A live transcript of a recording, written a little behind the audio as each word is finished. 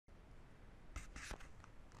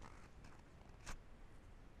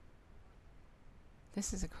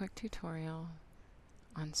This is a quick tutorial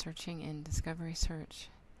on searching in Discovery Search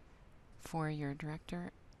for your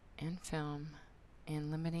director and film and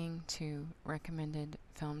limiting to recommended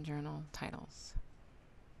film journal titles.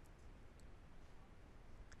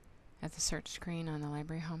 At the search screen on the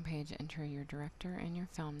library homepage, enter your director and your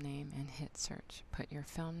film name and hit search. Put your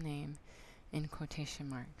film name in quotation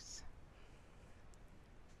marks.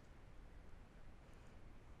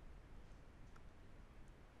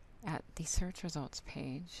 At the search results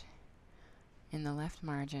page, in the left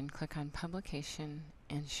margin, click on Publication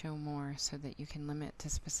and Show More so that you can limit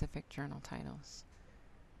to specific journal titles.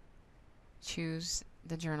 Choose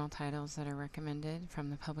the journal titles that are recommended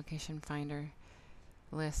from the Publication Finder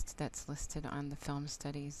list that's listed on the Film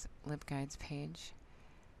Studies LibGuides page.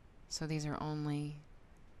 So these are only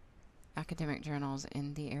academic journals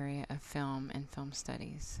in the area of film and film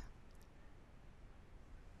studies.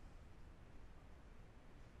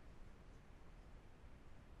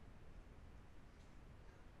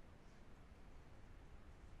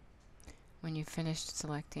 When you've finished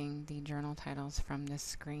selecting the journal titles from this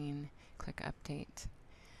screen, click Update,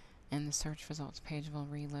 and the search results page will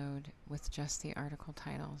reload with just the article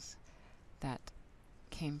titles that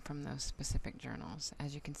came from those specific journals.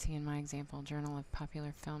 As you can see in my example, Journal of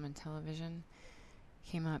Popular Film and Television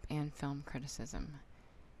came up, and Film Criticism.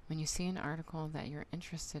 When you see an article that you're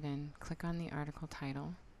interested in, click on the article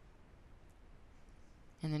title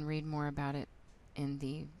and then read more about it in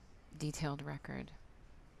the detailed record.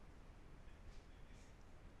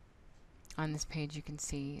 On this page you can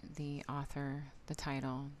see the author, the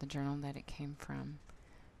title, the journal that it came from,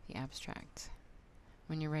 the abstract.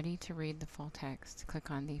 When you're ready to read the full text, click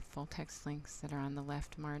on the full text links that are on the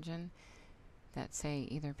left margin that say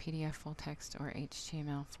either PDF full text or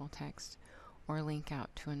HTML full text, or link out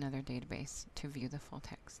to another database to view the full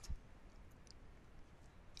text.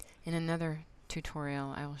 In another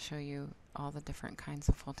tutorial, I will show you all the different kinds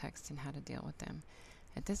of full text and how to deal with them.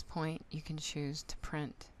 At this point, you can choose to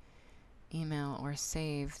print, email, or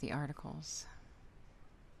save the articles.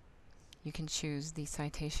 You can choose the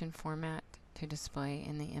citation format to display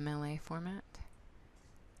in the MLA format,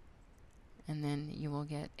 and then you will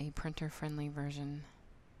get a printer-friendly version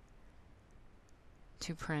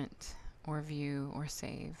to print or view or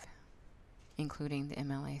save, including the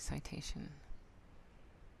MLA citation.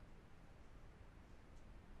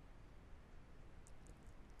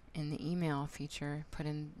 In the email feature, put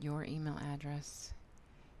in your email address,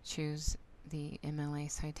 choose the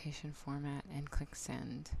MLA citation format, and click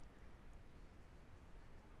Send.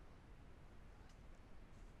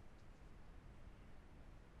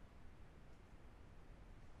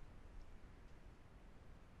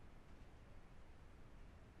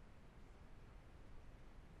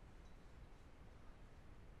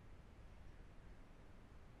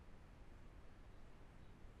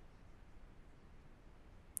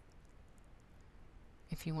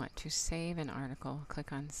 If you want to save an article,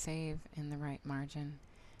 click on Save in the right margin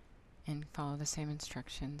and follow the same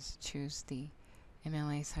instructions. Choose the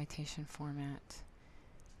MLA citation format,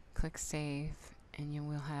 click Save, and you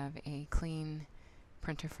will have a clean,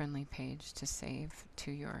 printer-friendly page to save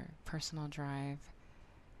to your personal drive,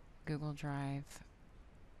 Google Drive,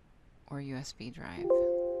 or USB drive.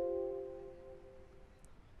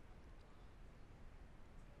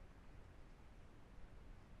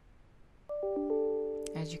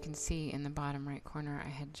 As you can see in the bottom right corner, I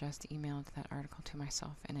had just emailed that article to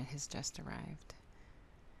myself and it has just arrived.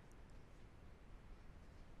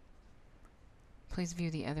 Please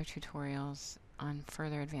view the other tutorials on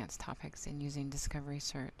further advanced topics in using Discovery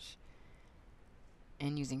Search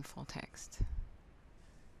and using full text.